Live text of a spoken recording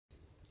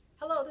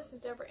Hello, this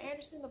is Deborah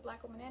Anderson, the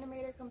Black Woman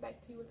Animator, coming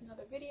back to you with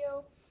another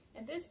video.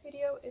 And this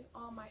video is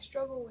on my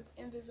struggle with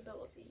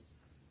invisibility.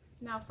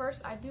 Now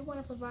first, I do want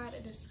to provide a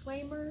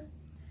disclaimer.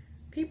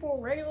 People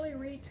regularly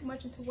read too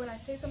much into what I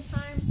say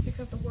sometimes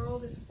because the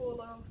world is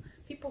full of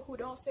people who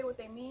don't say what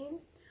they mean.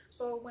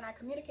 So when I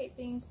communicate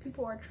things,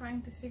 people are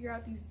trying to figure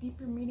out these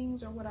deeper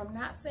meanings or what I'm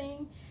not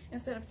saying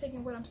instead of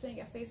taking what I'm saying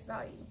at face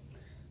value.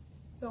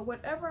 So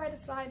whatever I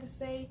decide to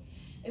say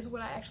is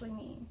what I actually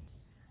mean.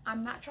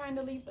 I'm not trying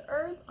to leave the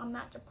earth. I'm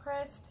not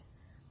depressed.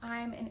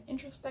 I'm an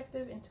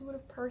introspective,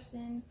 intuitive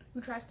person who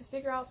tries to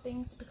figure out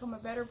things to become a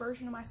better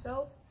version of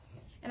myself.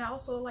 And I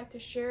also like to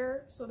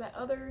share so that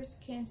others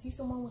can see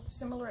someone with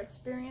similar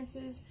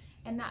experiences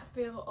and not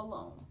feel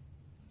alone.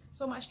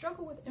 So my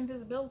struggle with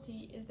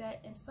invisibility is that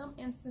in some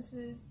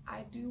instances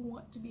I do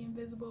want to be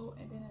invisible,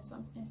 and then in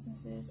some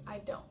instances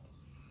I don't.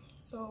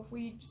 So if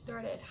we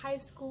start at high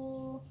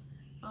school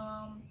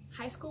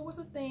was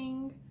a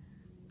thing.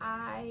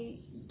 I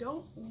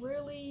don't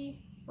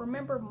really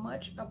remember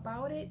much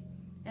about it,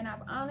 and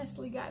I've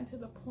honestly gotten to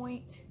the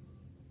point,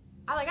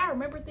 I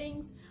remember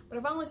things, but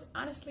I've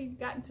honestly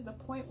gotten to the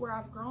point where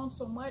I've grown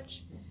so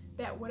much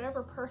that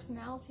whatever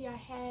personality I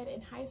had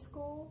in high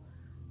school,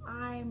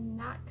 I'm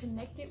not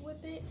connected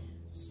with it.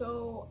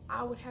 So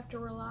I would have to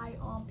rely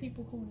on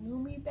people who knew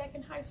me back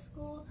in high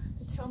school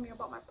to tell me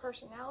about my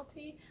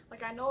personality.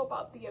 Like, I know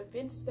about the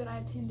events that I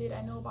attended,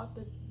 I know about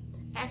the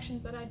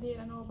actions that I did,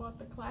 I know about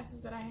the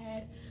classes that I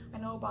had, I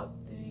know about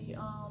the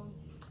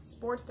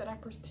sports that I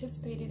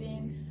participated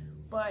in,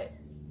 but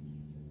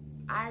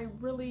I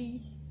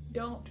really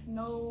don't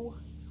know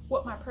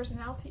what my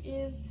personality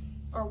is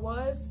or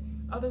was,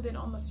 other than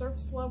on the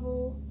surface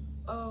level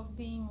of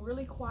being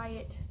really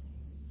quiet,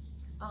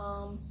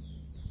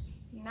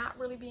 not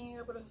really being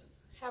able to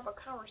have a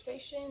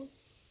conversation,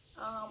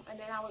 and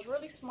then I was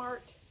really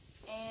smart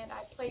and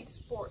I played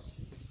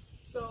sports.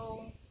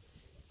 So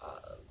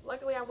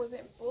luckily I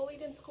wasn't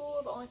bullied in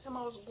school. The only time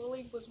I was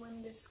bullied was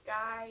when this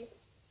guy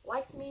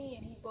liked me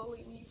and he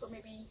bullied me for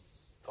maybe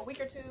a week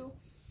or two.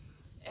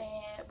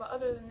 But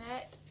other than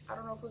that, I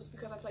don't know if it was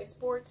because I played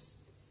sports,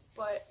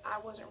 but I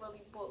wasn't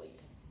really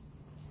bullied.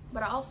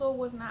 But I also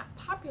was not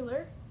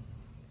popular.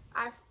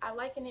 I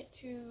liken it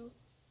to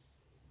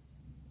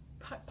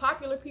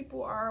popular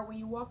people are when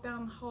you walk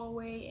down the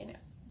hallway and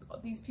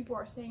these people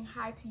are saying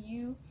hi to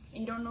you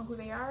and you don't know who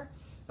they are.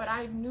 But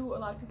I knew a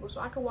lot of people,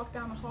 so I could walk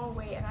down the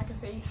hallway and I could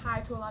say hi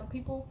to a lot of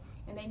people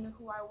and they knew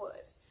who I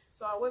was.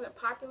 So I wasn't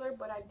popular,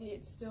 but I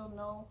did still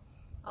know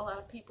a lot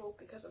of people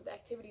because of the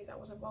activities I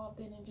was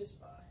involved in and just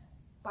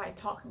by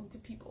talking to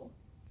people.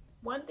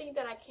 One thing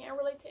that I can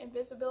relate to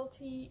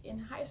invisibility in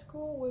high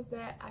school was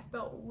that I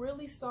felt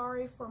really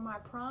sorry for my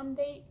prom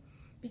date,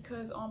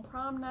 because on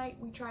prom night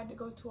we tried to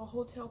go to a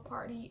hotel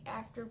party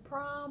after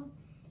prom,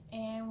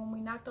 and when we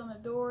knocked on the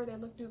door they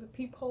looked through the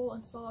peephole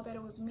and saw that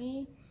it was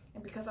me,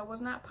 and because I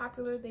was not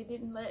popular they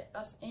didn't let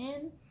us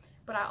in.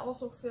 But I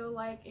also feel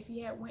like if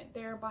he had went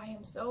there by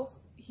himself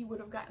he would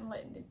have gotten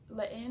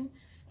let in,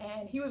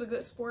 and he was a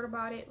good sport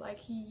about it. Like,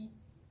 he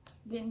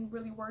didn't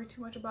really worry too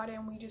much about it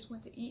and we just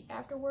went to eat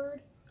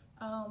afterward.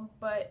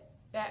 But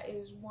that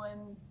is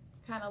one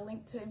kind of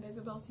link to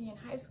invisibility in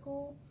high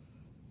school.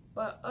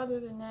 But other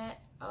than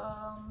that,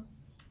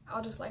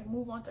 I'll just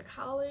move on to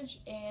college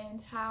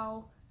and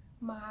how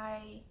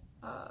my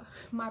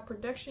my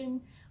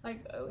production,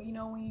 you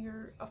know, when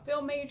you're a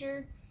film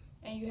major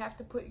and you have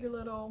to put your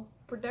little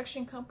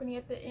production company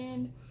at the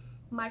end,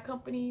 my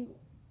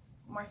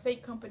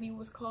fake company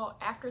was called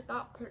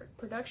Afterthought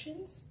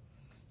Productions.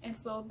 And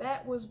so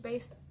that was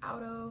based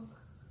out of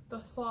the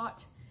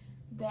thought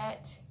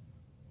that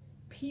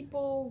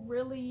people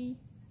really,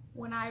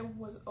 when I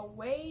was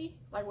away,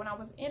 like when I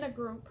was in a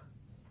group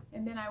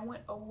and then I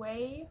went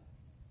away,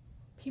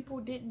 people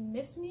didn't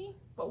miss me,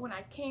 but when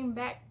I came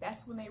back,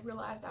 that's when they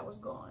realized I was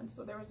gone.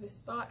 So there was this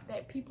thought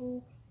that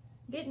people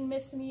didn't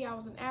miss me, I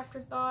was an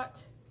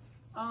afterthought.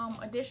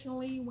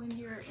 Additionally, when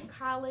you're in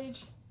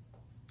college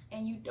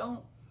and you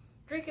don't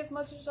drink as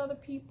much as other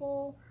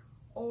people,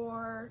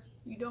 or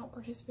you don't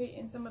participate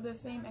in some of the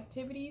same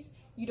activities,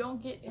 you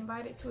don't get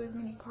invited to as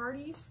many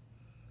parties.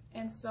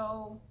 And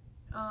so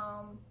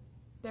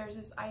there's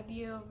this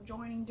idea of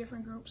joining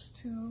different groups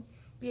to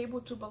be able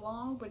to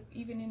belong, but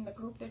even in the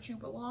group that you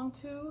belong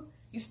to,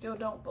 you still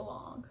don't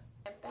belong.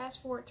 And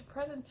fast forward to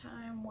present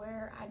time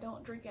where I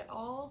don't drink at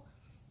all,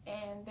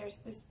 and there's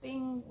this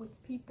thing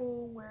with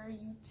people where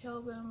you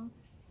tell them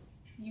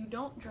you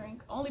don't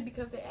drink only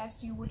because they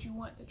asked you what you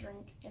want to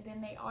drink, and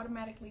then they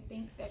automatically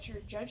think that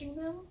you're judging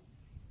them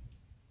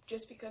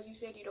just because you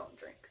said you don't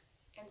drink.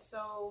 And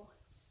so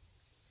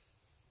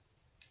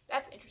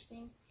that's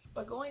interesting.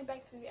 But going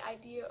back to the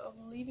idea of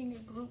leaving a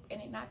group and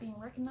it not being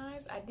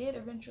recognized, I did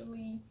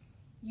eventually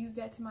use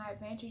that to my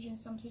advantage in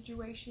some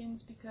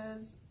situations,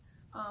 because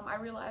I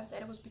realized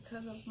that it was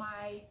because of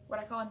my, what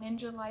I call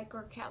ninja-like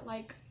or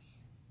cat-like,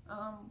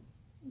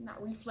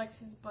 not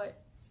reflexes,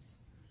 but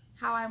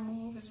how I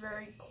move is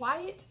very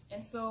quiet.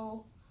 And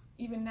so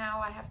even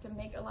now I have to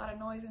make a lot of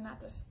noise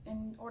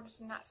in order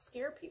to not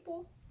scare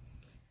people.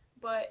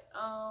 but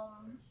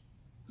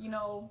you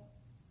know,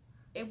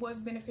 it was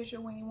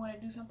beneficial when you want to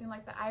do something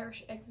like the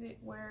Irish exit,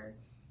 where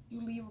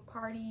you leave a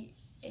party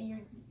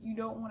and you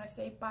don't want to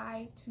say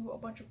bye to a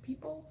bunch of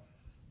people,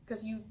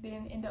 because you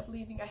then end up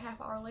leaving a half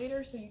hour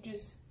later. So you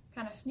just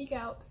kind of sneak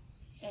out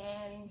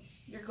and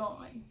you're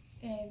gone,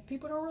 and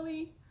people don't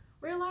really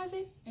realize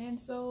it, and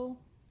so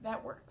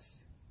that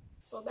works.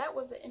 So that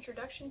was the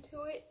introduction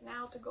to it.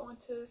 Now to go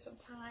into some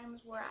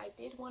times where I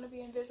did want to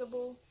be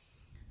invisible.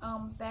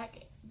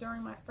 Back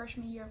during my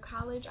freshman year of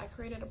college, I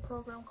created a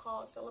program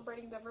called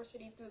Celebrating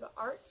Diversity Through the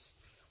Arts,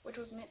 which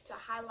was meant to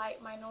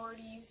highlight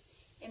minorities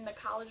in the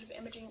College of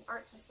Imaging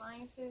Arts and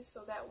Sciences.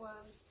 So that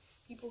was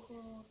people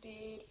who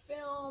did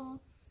film,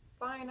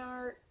 fine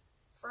art,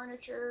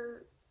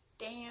 furniture,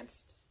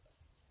 danced,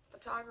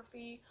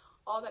 photography,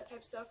 all that type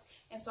of stuff.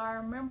 And so I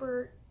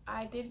remember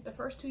I did it the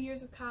first 2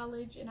 years of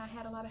college, and I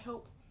had a lot of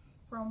help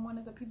from one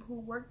of the people who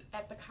worked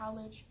at the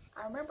college.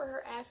 I remember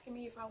her asking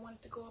me if I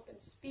wanted to go up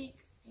and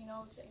speak, you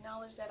know, to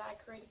acknowledge that I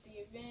created the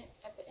event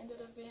at the end of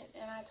the event,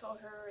 and I told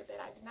her that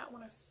I did not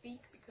want to speak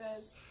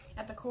because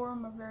at the core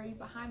I'm a very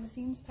behind the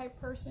scenes type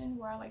person,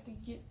 where I like to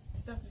get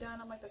stuff done.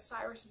 I'm like the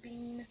Cyrus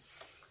Bean,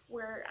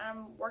 where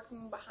I'm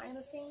working behind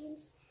the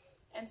scenes.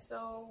 And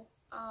so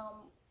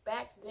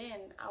back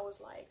then I was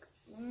like,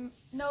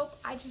 nope,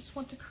 I just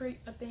want to create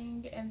a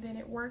thing and then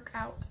it work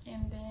out,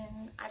 and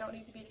then I don't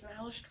need to be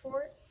acknowledged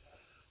for it.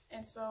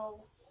 And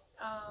so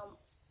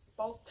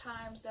both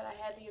times that I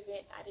had the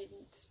event, I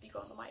didn't speak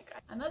on the mic.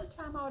 Another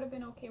time I would have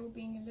been okay with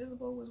being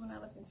invisible was when I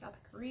lived in South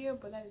Korea,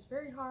 but that is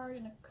very hard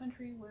in a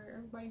country where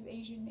everybody's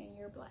Asian and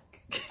you're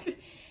black.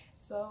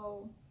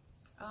 So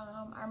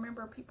I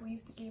remember people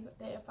used to give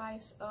the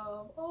advice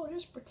of, oh,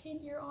 just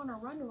pretend you're on a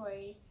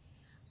runway,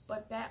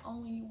 but that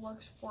only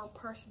works for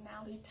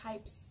personality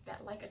types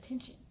that like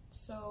attention.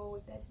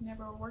 So that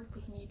never worked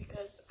with me,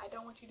 because I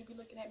don't want you to be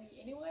looking at me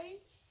anyway.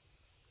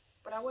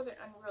 But I wasn't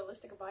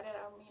unrealistic about it.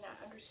 I mean,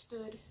 I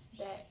understood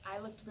that I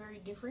looked very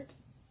different.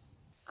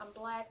 I'm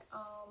black,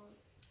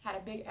 had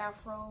a big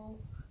afro.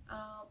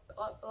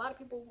 A lot of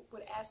people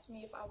would ask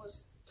me if I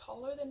was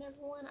taller than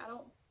everyone. I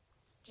don't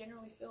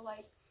generally feel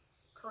like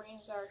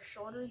Koreans are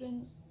shorter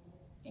than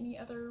any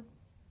other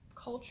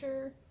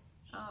culture.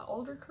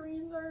 Older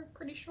Koreans are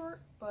pretty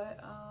short,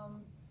 but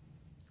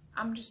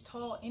I'm just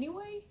tall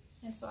anyway,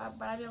 and so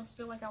but I didn't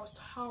feel like I was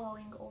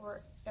towering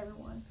over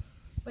everyone.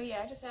 But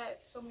yeah, I just had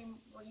so many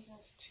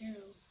reasons to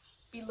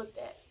be looked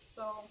at,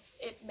 so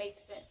it made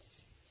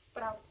sense.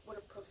 But I would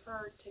have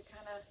preferred to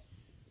kind of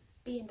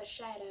be in the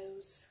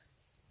shadows.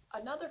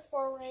 Another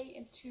foray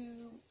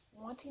into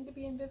wanting to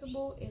be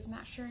invisible is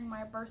not sharing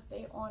my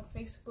birthday on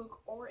Facebook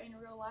or in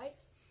real life.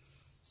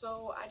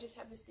 So I just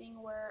have this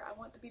thing where I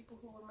want the people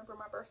who remember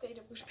my birthday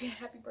to wish me a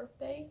happy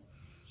birthday.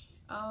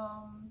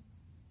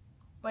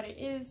 But it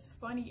is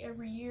funny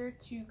every year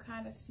to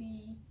kind of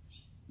see,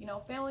 you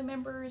know, family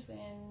members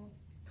and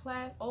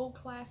old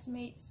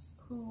classmates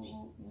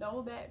who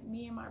know that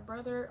me and my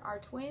brother are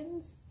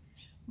twins,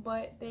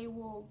 but they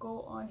will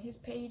go on his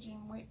page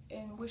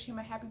and wish him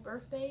a happy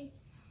birthday,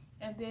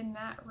 and then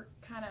not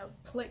kind of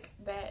click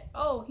that,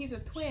 oh, he's a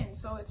twin,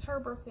 so it's her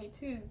birthday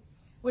too.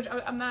 Which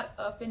I'm not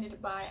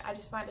offended by. I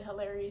just find it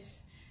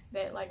hilarious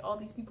that like all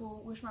these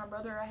people wish my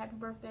brother a happy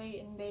birthday,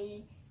 and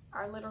they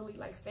are literally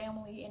like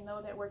family and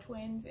know that we're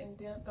twins and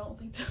don't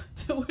think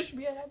to wish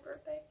me a happy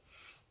birthday.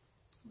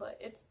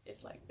 But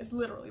it's like, it's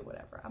literally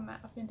whatever. I'm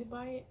not offended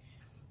by it.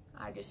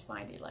 I just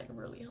find it like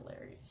really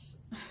hilarious.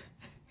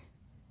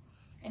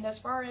 And as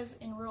far as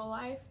in real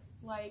life,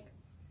 like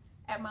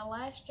at my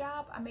last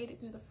job, I made it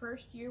through the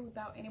first year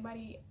without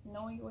anybody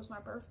knowing it was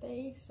my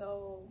birthday,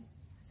 so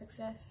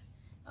success.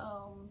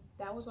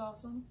 That was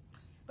awesome.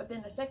 But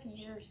then the second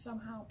year,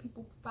 somehow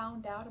people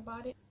found out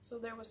about it. So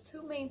there was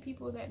two main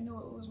people that knew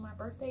it was my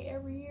birthday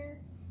every year,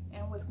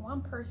 and with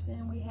one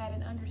person we had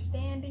an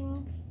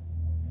understanding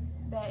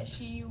that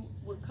she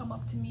would come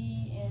up to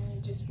me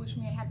and just wish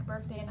me a happy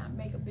birthday and not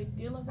make a big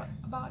deal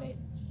about it.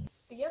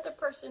 The other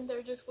person,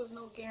 there just was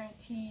no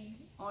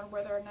guarantee on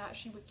whether or not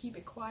she would keep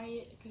it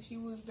quiet, because she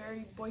was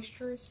very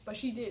boisterous, but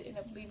she did end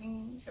up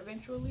leaving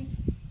eventually.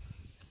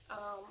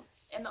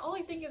 And the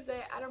only thing is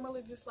that I don't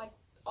really just like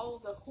all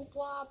of the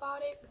hoopla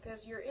about it,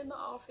 because you're in the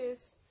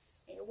office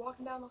and you're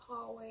walking down the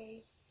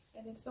hallway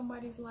and then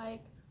somebody's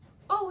like,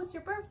 oh, it's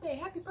your birthday,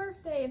 happy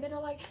birthday, and then they're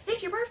like,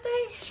 it's your birthday,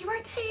 it's your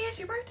birthday, it's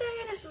your birthday,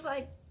 and it's just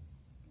like,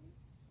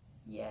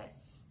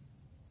 yes,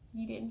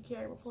 you didn't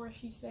care before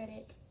she said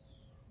it,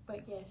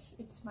 but yes,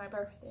 it's my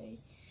birthday.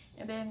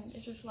 And then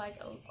it's just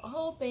like a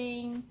whole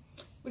thing,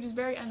 which is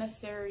very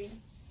unnecessary,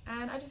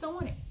 and I just don't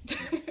want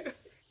it.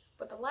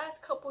 But the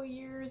last couple of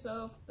years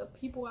of the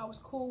people I was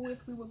cool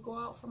with, we would go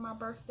out for my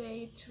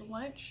birthday to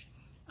lunch.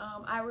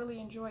 I really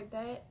enjoyed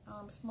that.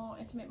 Small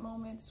intimate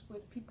moments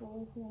with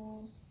people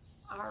who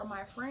are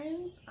my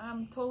friends.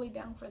 I'm totally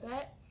down for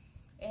that.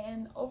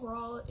 And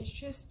overall, it's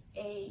just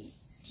a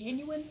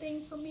genuine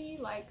thing for me.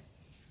 Like,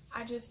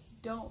 I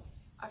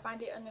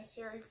find it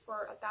unnecessary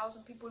for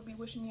 1,000 people to be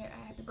wishing me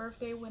a happy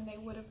birthday when they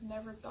would have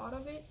never thought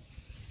of it.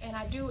 And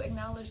I do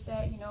acknowledge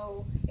that, you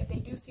know, if they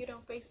do see it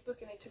on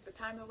Facebook and they took the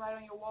time to write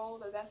on your wall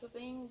that that's a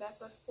thing,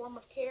 that's a form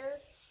of care.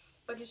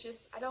 But it's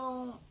just, I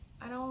don't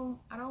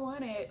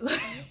want it.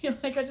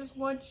 Like, I just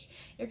want,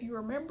 if you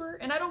remember,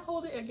 and I don't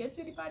hold it against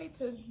anybody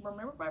to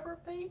remember my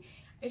birthday.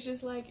 It's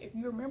just like, if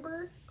you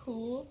remember,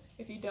 cool.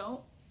 If you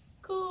don't,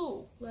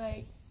 cool.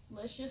 Like,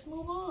 let's just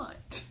move on.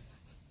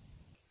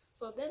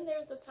 So then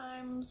there's the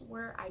times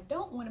where I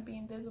don't want to be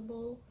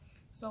invisible.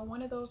 So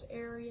one of those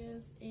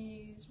areas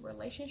is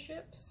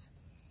relationships.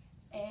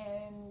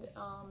 And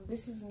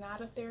this is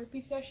not a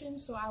therapy session,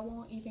 so I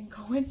won't even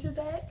go into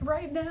that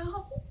right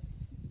now.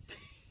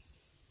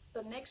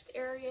 The next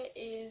area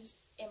is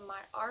in my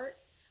art,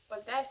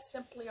 but that's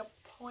simply a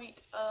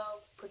point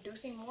of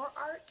producing more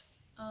art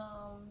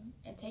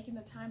and taking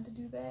the time to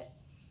do that.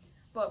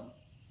 But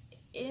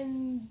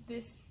in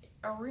this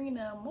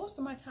arena, most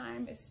of my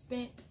time is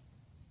spent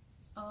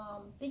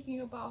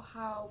thinking about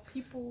how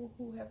people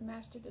who have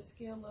mastered the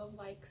skill of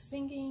like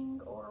singing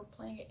or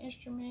playing an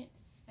instrument,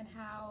 and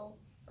how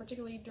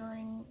particularly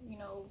during, you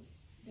know,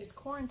 this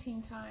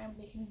quarantine time,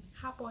 they can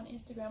hop on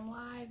Instagram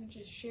Live and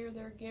just share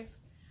their gift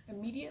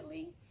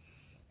immediately.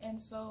 And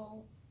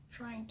so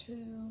trying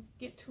to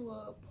get to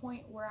a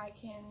point where I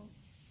can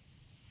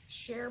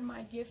share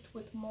my gift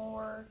with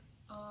more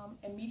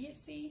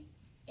immediacy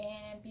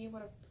and be able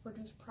to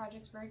produce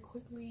projects very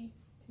quickly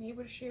to be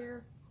able to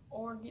share,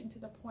 or getting to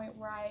the point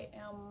where I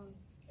am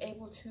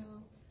able to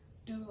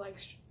do like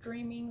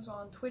streamings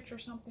on Twitch or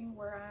something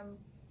where I'm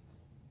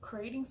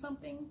creating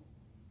something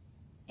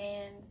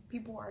and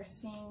people are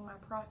seeing my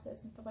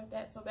process and stuff like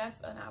that. So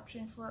that's an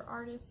option for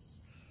artists.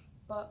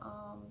 But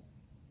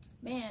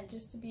man,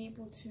 just to be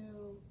able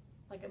to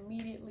like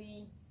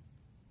immediately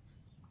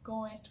go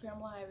on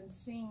Instagram Live and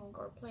sing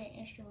or play an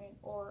instrument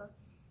or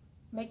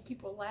make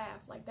people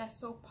laugh, like that's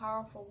so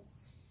powerful.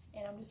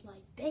 And I'm just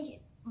like, dang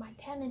it, my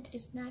talent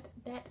is not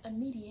that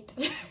immediate.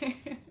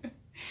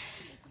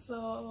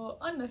 So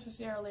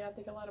unnecessarily I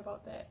think a lot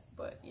about that.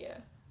 But yeah,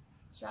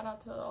 shout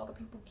out to all the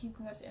people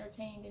keeping us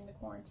entertained in the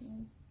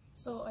quarantine.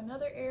 So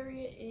another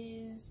area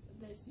is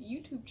this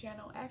YouTube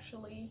channel.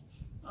 Actually,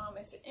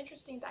 it's an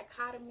interesting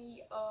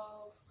dichotomy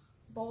of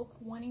both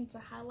wanting to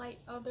highlight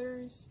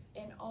others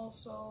and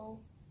also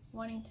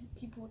wanting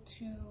people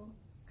to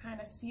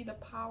kind of see the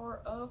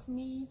power of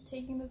me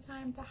taking the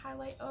time to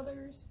highlight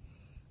others.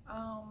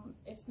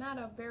 It's not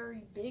a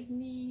very big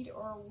need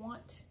or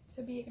want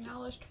to be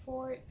acknowledged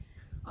for it,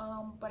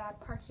 but I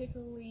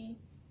particularly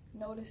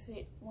notice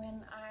it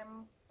when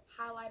I'm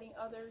highlighting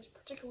others,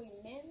 particularly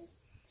men,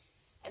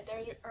 and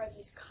there are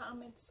these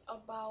comments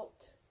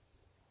about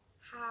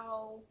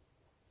how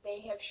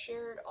they have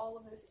shared all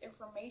of this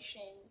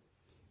information,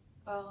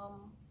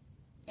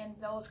 and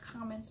those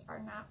comments are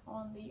not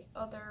on the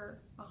other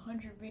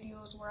 100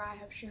 videos where I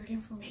have shared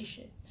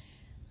information.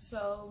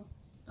 So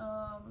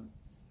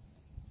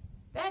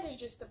that is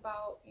just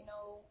about, you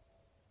know,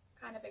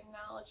 kind of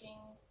acknowledging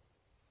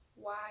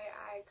why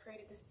I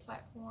created this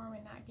platform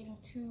and not getting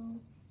too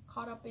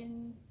caught up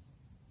in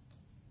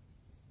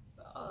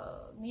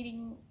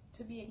needing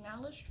to be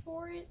acknowledged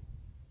for it,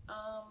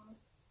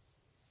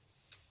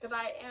 because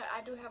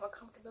I do have a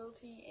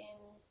comfortability in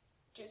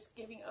just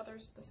giving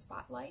others the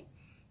spotlight,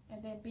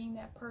 and then being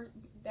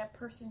that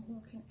person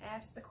who can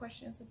ask the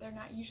questions that they're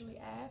not usually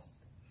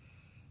asked.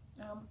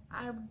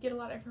 I get a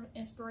lot of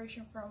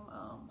inspiration from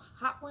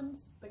Hot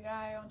Ones, the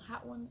guy on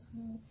Hot Ones,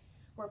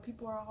 where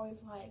people are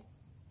always like,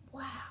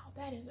 wow,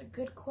 that is a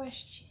good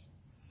question.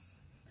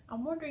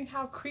 I'm wondering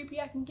how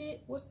creepy I can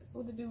get. What's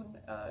the dude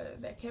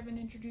that Kevin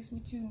introduced me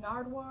to,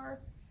 Nardwar?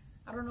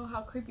 I don't know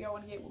how creepy I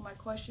want to get with my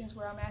questions,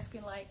 where I'm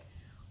asking like,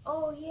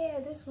 oh yeah,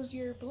 this was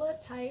your blood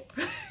type.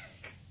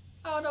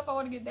 I don't know if I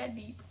want to get that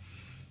deep,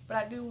 but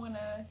I do want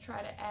to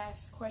try to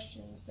ask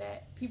questions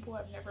that people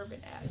have never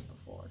been asked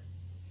before.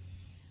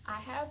 I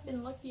have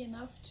been lucky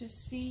enough to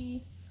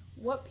see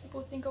what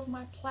people think of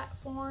my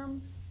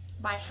platform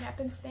by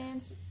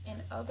happenstance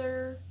in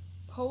other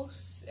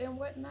posts and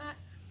whatnot,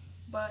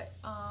 but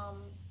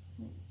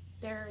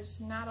there's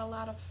not a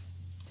lot of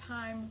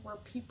time where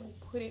people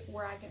put it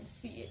where I can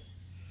see it.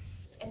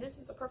 And this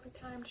is the perfect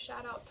time to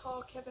shout out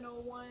Tall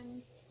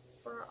Kevin01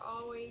 for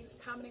always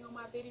commenting on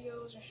my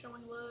videos and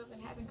showing love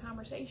and having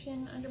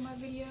conversation under my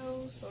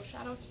videos. So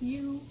shout out to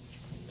you,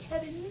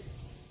 Kevin.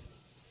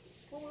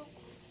 Woo-woo.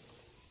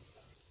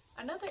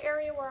 Another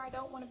area where I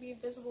don't want to be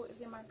invisible is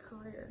in my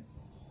career.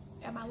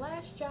 At my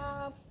last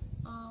job,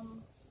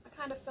 I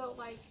kind of felt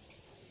like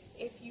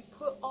if you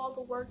put all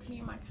the work me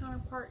and my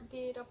counterpart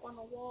did up on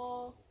the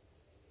wall,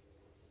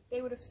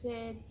 they would have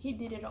said he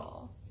did it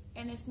all.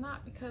 And it's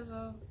not because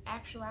of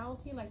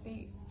actuality, like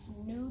they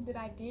knew that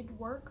I did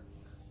work,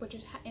 but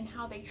just in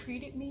how they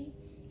treated me,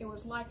 it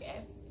was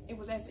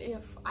as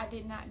if I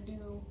did not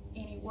do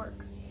any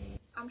work.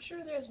 I'm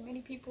sure there's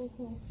many people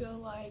who feel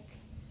like,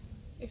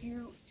 if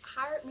you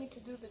hired me to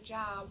do the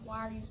job, why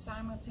are you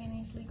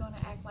simultaneously going to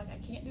act like I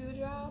can't do the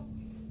job?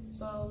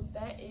 So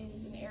that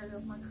is an area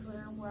of my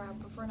career where I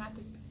prefer not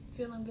to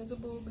feel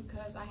invisible,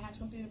 because I have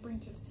something to bring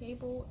to the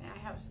table and I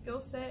have a skill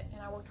set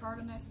and I worked hard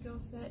on that skill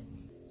set.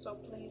 So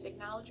please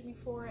acknowledge me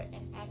for it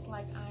and act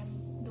like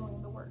I'm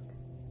doing the work.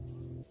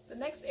 The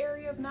next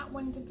area of not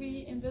wanting to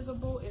be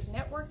invisible is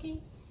networking.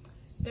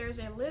 There's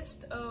a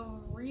list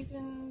of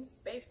reasons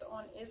based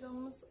on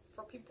isms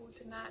for people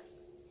to not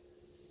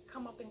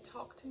come up and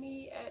talk to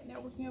me at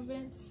networking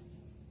events.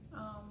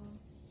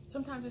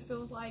 Sometimes it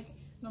feels like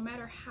no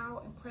matter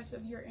how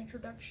impressive your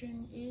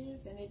introduction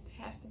is, and it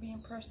has to be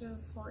impressive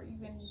for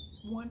even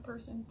one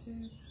person to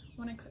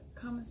want to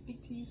come and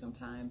speak to you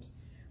sometimes,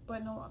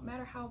 but no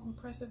matter how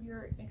impressive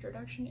your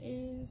introduction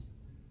is,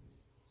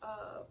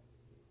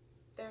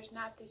 there's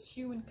not this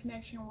human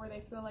connection where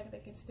they feel like they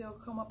can still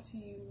come up to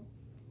you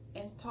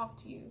and talk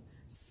to you.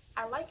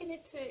 I liken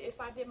it to if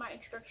I did my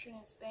introduction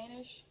in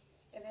Spanish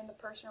and then the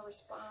person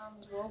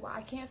responds, well,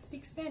 I can't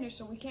speak Spanish,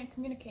 so we can't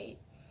communicate.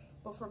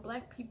 But for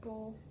Black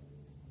people,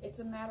 it's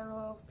a matter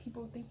of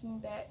people thinking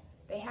that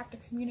they have to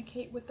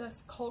communicate with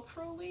us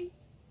culturally,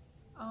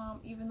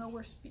 even though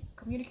we're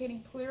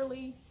communicating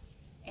clearly.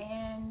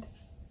 And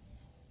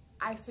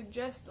I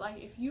suggest,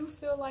 like, if you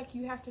feel like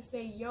you have to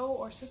say yo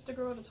or sister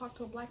girl to talk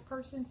to a Black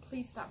person,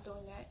 please stop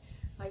doing that.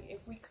 Like,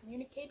 if we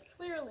communicate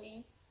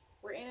clearly,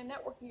 we're in a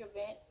networking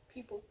event,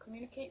 people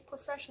communicate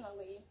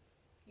professionally,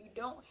 you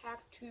don't have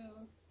to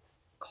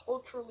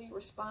culturally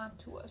respond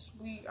to us.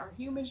 We are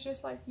humans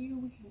just like you.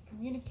 We can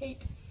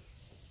communicate.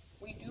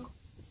 We do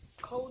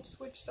code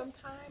switch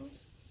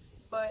sometimes,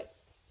 but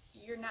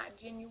you're not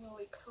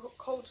genuinely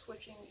code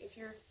switching if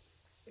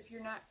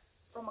you're not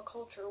from a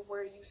culture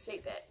where you say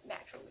that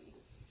naturally.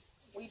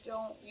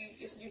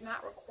 You're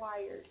not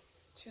required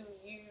to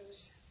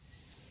use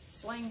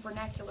slang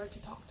vernacular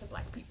to talk to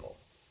Black people.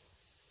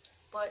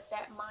 But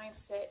that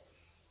mindset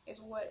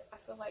is what I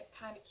feel like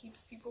kind of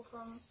keeps people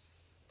from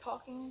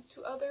talking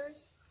to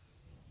others.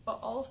 But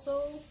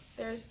also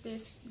there's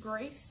this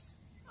grace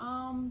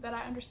that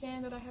I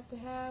understand that I have to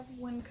have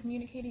when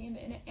communicating in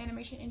the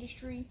animation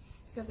industry,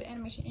 because the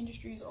animation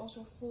industry is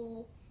also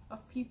full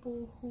of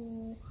people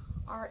who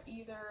are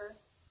either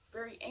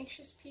very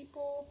anxious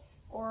people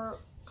or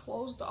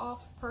closed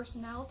off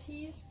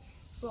personalities.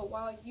 So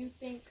while you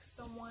think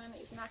someone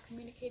is not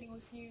communicating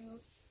with you,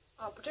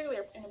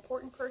 particularly an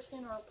important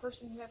person or a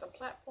person who has a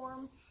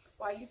platform,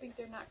 while you think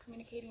they're not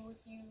communicating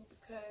with you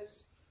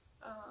because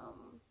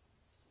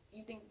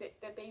you think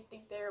that they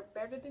think they're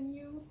better than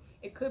you,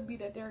 it could be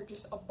that they're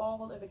just a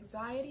ball of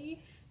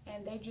anxiety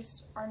and they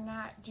just are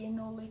not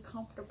genuinely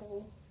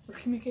comfortable with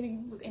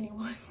communicating with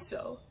anyone.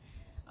 So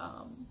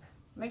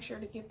make sure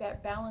to give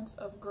that balance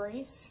of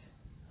grace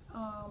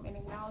and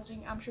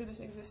acknowledging, I'm sure this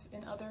exists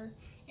in other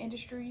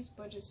industries,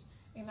 but just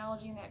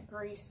acknowledging that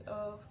grace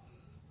of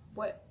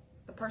what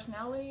the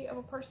personality of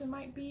a person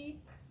might be.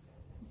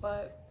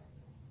 But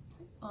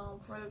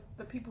for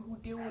the people who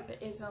deal with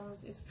the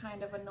isms, it's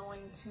kind of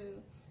annoying to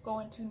go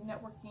into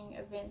networking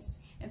events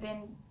and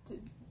then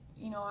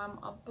I'm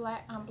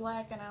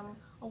black and I'm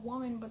a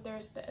woman, but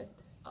there's the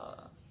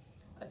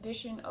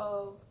addition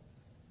of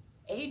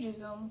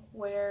ageism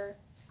where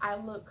I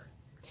look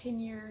 10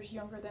 years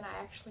younger than I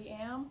actually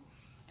am.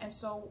 And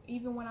so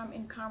even when I'm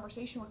in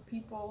conversation with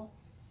people,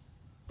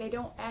 they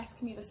don't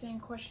ask me the same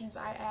questions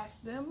I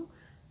ask them.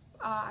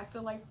 I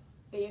feel like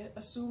they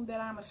assume that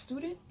I'm a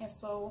student, and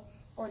so,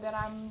 or that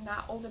I'm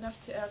not old enough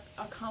to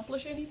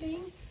accomplish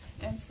anything.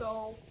 And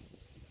so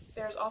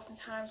there's often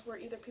times where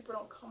either people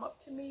don't come up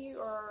to me,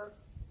 or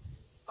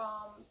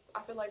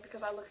I feel like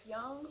because I look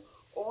young,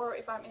 or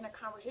if I'm in a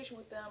conversation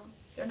with them,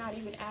 they're not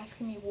even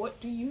asking me, what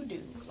do you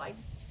do? Like,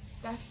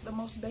 that's the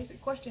most basic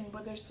question,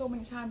 but there's so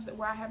many times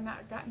where I have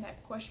not gotten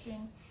that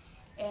question.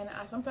 And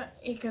I sometimes,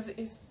 because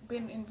it's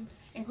been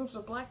in groups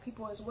of Black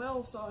people as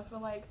well, so I feel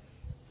like,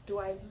 do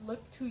I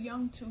look too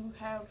young to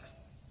have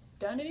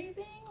done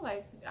anything?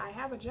 Like, I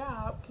have a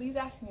job, please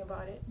ask me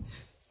about it.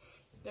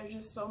 There's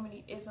just so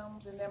many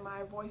isms, and then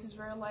my voice is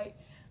very light,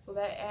 so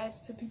that adds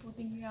to people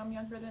thinking I'm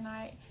younger than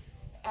I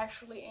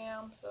actually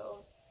am.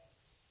 So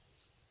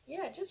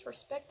yeah, just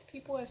respect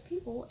people as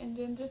people, and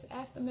then just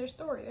ask them their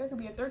story. There could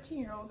be a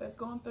 13-year-old that's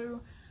going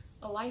through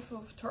a life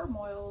of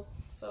turmoil.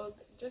 So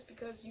just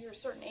because you're a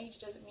certain age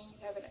doesn't mean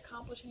you haven't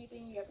accomplished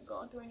anything, you haven't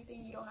gone through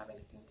anything, you don't have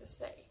anything to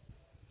say.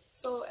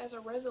 So as a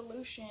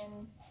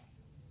resolution,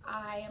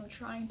 I am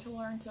trying to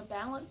learn to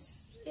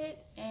balance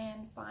it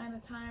and find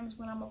the times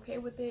when I'm okay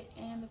with it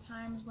and the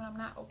times when I'm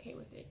not okay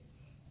with it.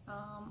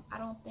 I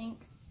don't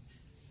think,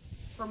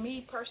 for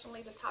me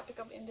personally, the topic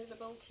of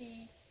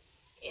invisibility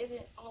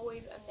isn't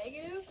always a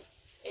negative.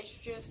 It's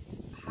just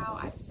how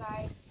I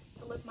decide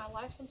to live my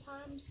life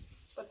sometimes.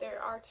 But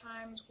there are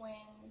times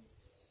when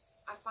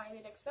I find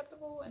it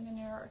acceptable, and then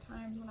there are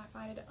times when I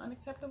find it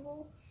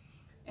unacceptable.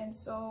 And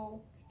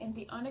so in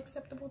the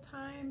unacceptable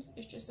times,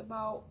 it's just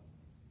about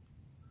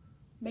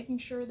making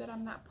sure that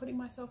I'm not putting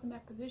myself in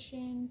that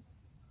position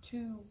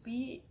to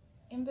be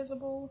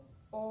invisible,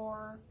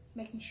 or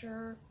making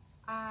sure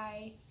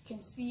I can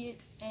see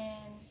it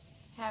and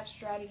have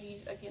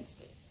strategies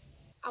against it.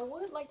 I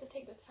would like to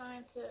take the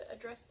time to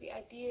address the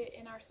idea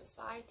in our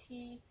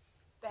society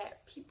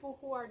that people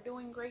who are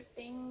doing great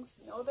things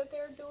know that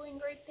they're doing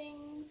great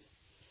things.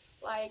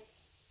 Like,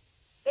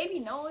 they be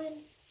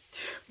knowing,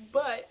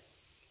 But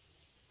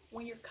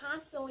when you're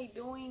constantly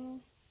doing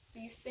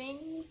these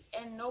things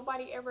and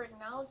nobody ever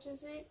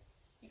acknowledges it,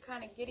 you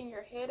kind of get in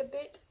your head a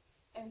bit.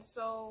 And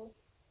so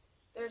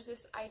there's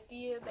this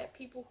idea that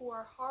people who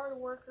are hard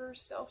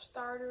workers,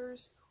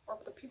 self-starters, or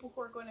the people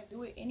who are going to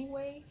do it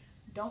anyway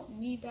don't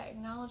need that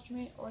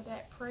acknowledgement or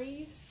that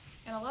praise.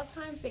 And a lot of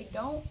times they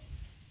don't,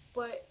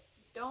 but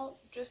don't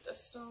just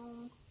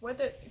assume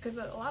whether, because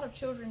a lot of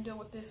children deal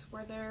with this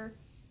where they're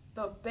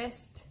the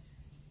best,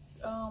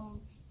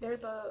 they're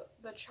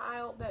the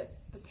child that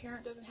the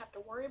parent doesn't have to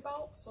worry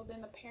about. So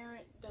then the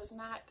parent does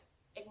not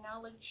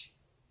acknowledge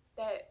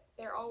that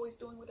they're always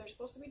doing what they're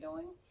supposed to be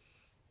doing.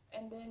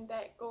 And then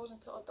that goes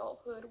into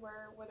adulthood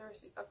where whether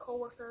it's a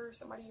coworker,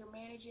 somebody you're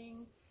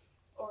managing,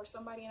 or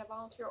somebody in a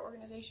volunteer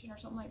organization or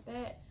something like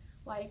that,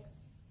 like,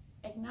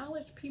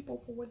 acknowledge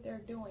people for what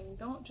they're doing.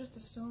 Don't just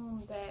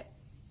assume that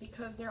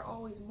because they're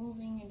always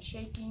moving and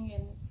shaking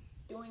and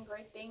doing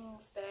great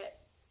things that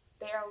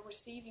they are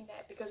receiving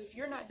that. Because if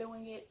you're not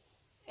doing it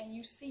and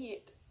you see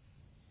it,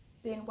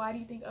 then why do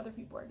you think other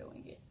people are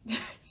doing it?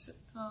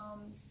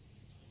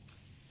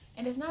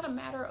 And it's not a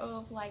matter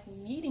of like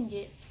needing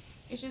it.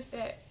 It's just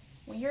that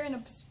when you're in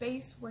a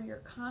space where you're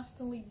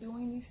constantly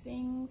doing these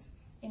things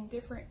in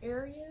different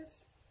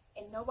areas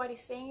and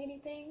nobody's saying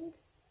anything,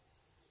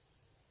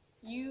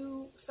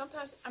 you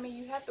sometimes, I mean,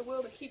 you have the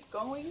will to keep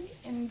going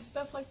and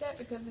stuff like that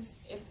because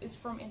it's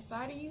from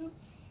inside of you.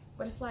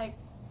 But it's like,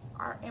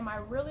 are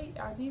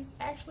these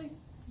actually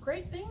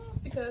great things?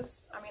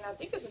 Because I mean, I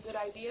think it's a good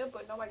idea,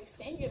 but nobody's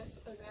saying it's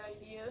a good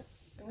idea.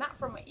 And not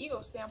from an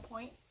ego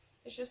standpoint.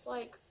 It's just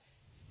like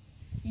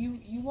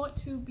you want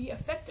to be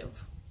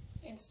effective,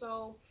 and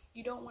so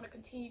you don't want to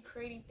continue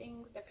creating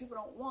things that people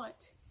don't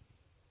want.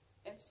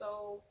 And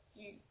so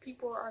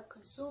people are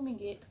consuming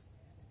it,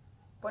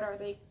 but are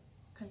they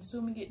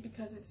consuming it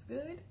because it's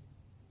good?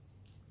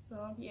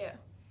 So yeah,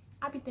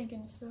 I be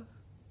thinking this stuff.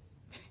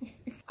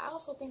 I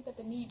also think that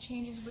the need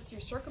changes with your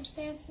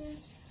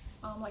circumstances.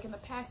 Like in the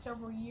past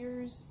several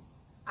years,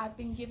 I've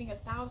been giving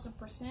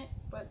 1,000%,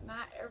 but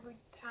not every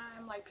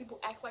time like people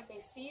act like they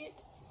see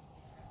it.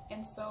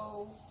 And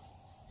so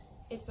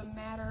it's a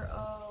matter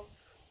of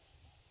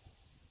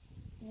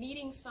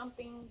needing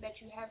something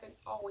that you haven't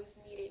always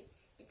needed,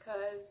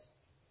 because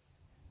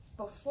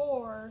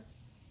before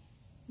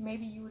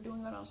maybe you were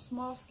doing it on a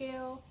small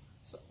scale,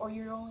 or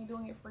you're only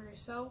doing it for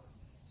yourself,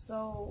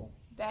 so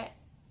that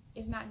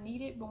is not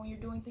needed. But when you're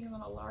doing things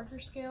on a larger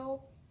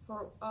scale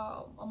for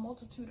a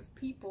multitude of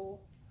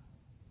people,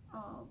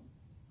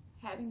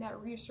 having that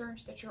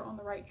reassurance that you're on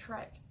the right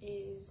track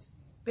is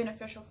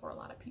beneficial for a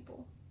lot of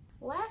people.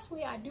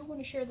 Lastly, I do want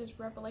to share this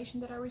revelation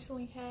that I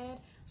recently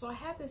had. So I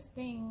have this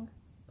thing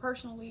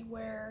personally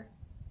where,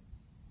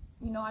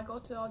 you know, I go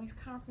to all these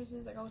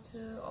conferences, I go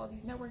to all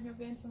these networking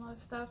events and all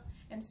this stuff,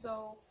 and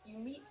so you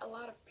meet a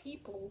lot of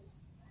people,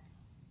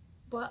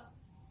 but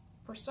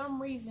for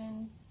some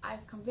reason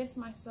I've convinced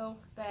myself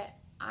that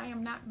I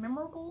am not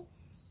memorable.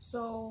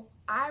 So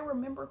I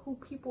remember who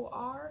people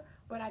are,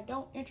 but I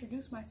don't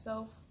introduce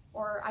myself,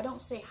 or I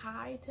don't say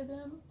hi to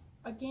them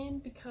again,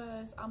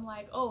 because I'm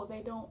like, oh,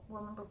 they don't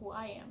remember who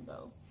I am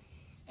though.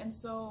 And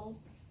so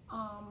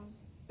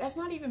that's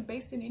not even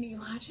based in any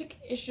logic.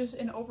 It's just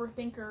an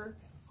overthinker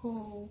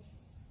who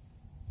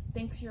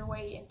thinks your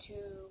way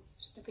into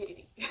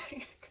stupidity.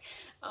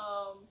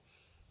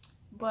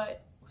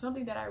 But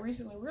something that I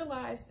recently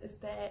realized is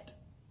that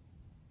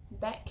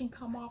that can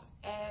come off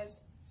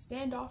as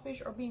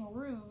standoffish or being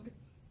rude,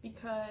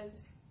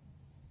 because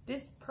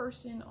this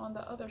person on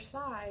the other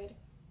side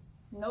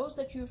knows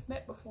that you've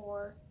met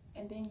before,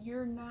 and then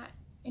you're not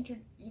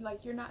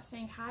you're not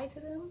saying hi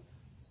to them.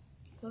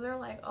 So they're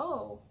like,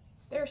 oh,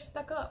 they're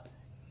stuck up.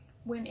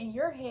 When in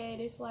your head,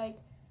 it's like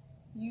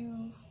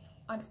you've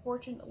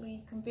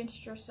unfortunately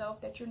convinced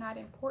yourself that you're not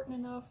important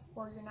enough,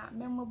 or you're not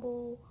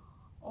memorable,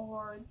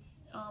 or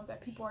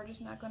that people are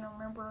just not going to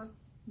remember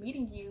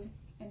meeting you.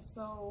 And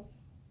so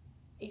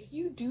if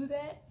you do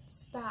that,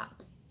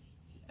 stop.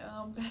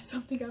 That's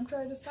something I'm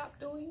trying to stop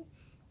doing,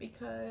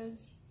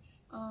 because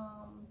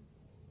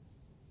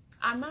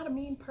I'm not a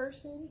mean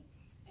person,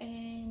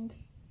 and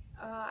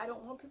I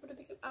don't want people to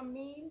think I'm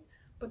mean,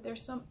 but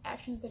there's some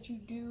actions that you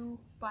do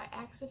by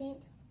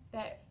accident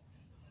that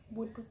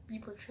would be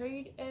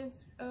portrayed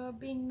as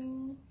being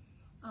mean.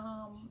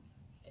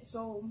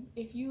 So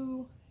if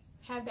you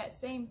have that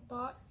same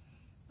thought,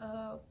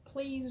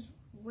 please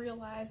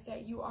realize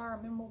that you are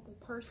a memorable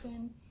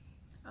person.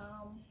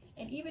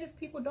 And even if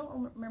people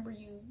don't remember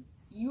you,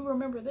 you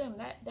remember them.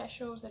 That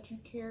shows that you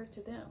care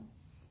to them.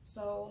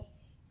 So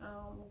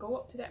go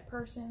up to that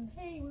person.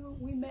 Hey,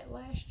 we met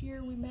last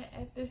year. We met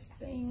at this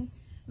thing.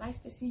 Nice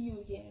to see you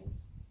again.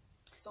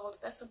 So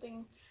that's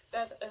something,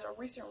 that's a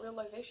recent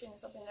realization, and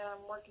something that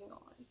I'm working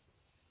on.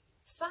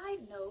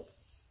 Side note,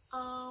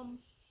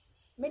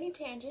 mini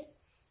tangent,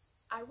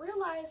 I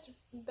realized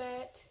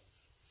that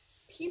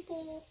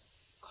people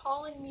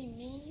calling me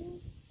mean,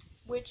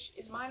 which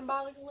is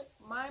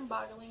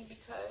mind-boggling,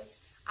 because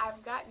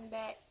I've gotten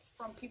that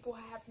from people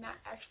I have not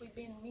actually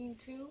been mean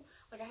to.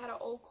 Like, I had an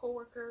old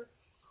coworker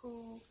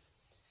who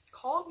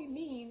called me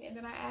mean, and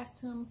then I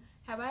asked him,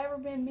 have I ever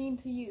been mean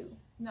to you?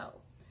 No.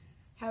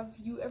 Have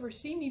you ever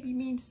seen me be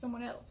mean to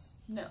someone else?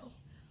 No.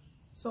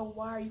 So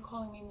why are you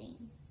calling me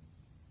mean?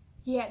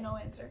 He had no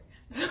answer.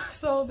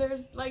 So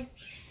there's like,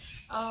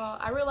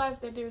 I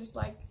realized that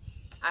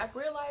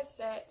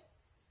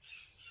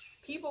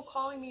people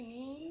calling me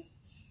mean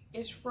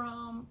is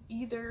from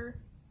either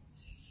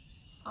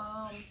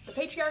the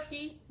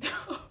patriarchy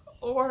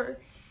or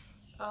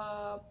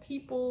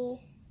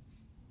people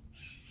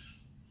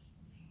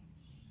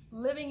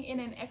living in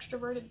an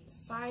extroverted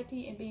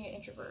society and being an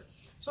introvert.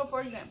 So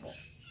for example,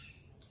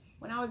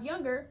 when I was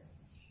younger,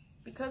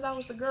 because I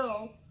was the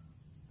girl,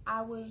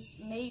 I was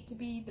made to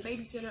be the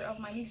babysitter of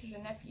my nieces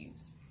and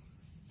nephews.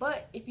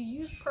 But if you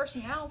use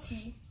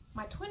personality,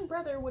 my twin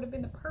brother would have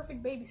been the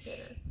perfect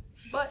babysitter.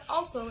 But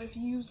also, if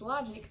you use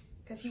logic,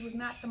 because he was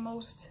not the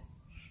most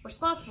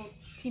responsible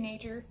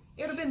teenager,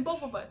 it would have been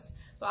both of us.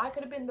 So I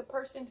could have been the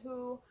person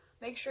who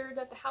makes sure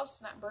that the house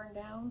is not burned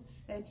down,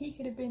 and he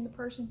could have been the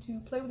person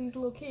to play with these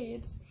little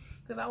kids,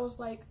 because I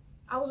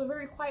was a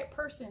very quiet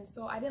person,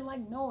 so I didn't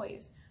like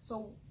noise.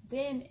 So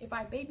then if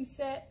I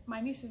babysat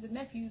my nieces and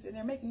nephews and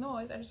they're making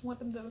noise, I just want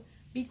them to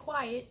be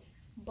quiet,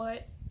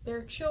 but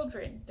they're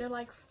children. They're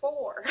like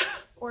 4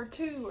 or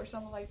 2 or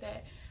something like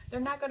that. They're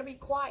not going to be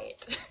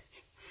quiet.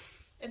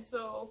 And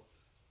so,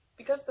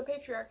 because of the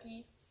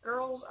patriarchy,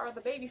 girls are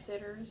the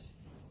babysitters,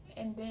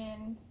 and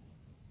then,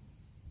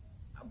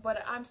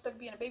 but I'm stuck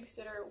being a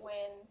babysitter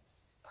when,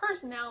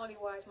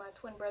 personality-wise, my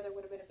twin brother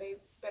would have been a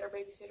better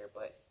babysitter,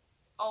 but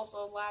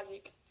also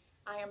logic,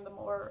 I am the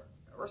more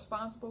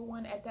responsible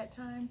one at that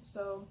time,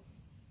 so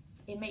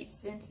it made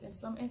sense in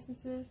some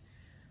instances.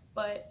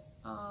 But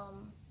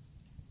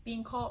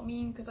being called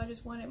mean because I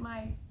just wanted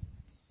my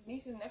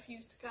nieces and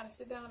nephews to kind of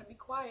sit down and be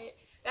quiet,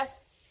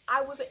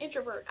 I was an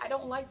introvert. I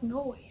don't like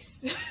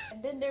noise.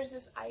 And then there's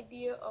this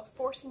idea of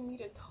forcing me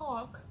to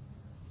talk,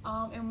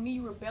 and me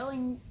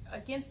rebelling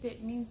against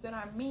it means that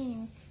I'm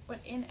mean, but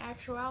in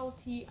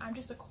actuality, I'm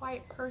just a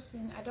quiet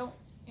person.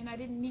 I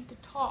didn't need to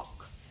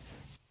talk.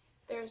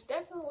 There's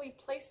definitely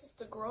places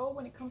to grow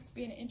when it comes to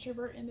being an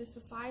introvert in this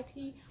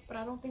society, but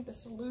I don't think the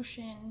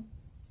solution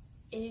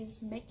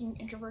is making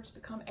introverts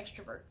become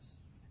extroverts.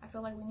 I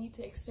feel like we need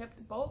to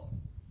accept both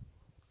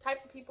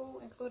types of people,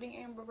 including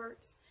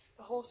ambiverts,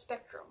 the whole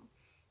spectrum,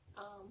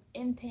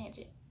 in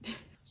tangent.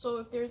 So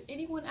if there's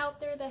anyone out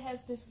there that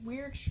has this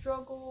weird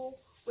struggle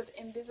with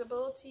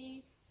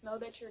invisibility, know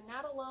that you're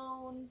not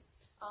alone.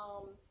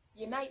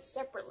 Unite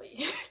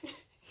separately.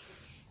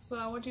 So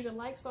I want you to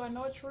like so I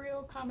know it's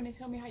real, comment and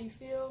tell me how you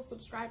feel,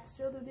 subscribe to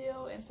Seal the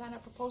Deal, and sign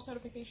up for post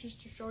notifications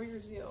to show your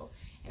zeal.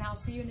 And I'll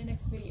see you in the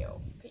next video.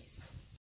 Peace.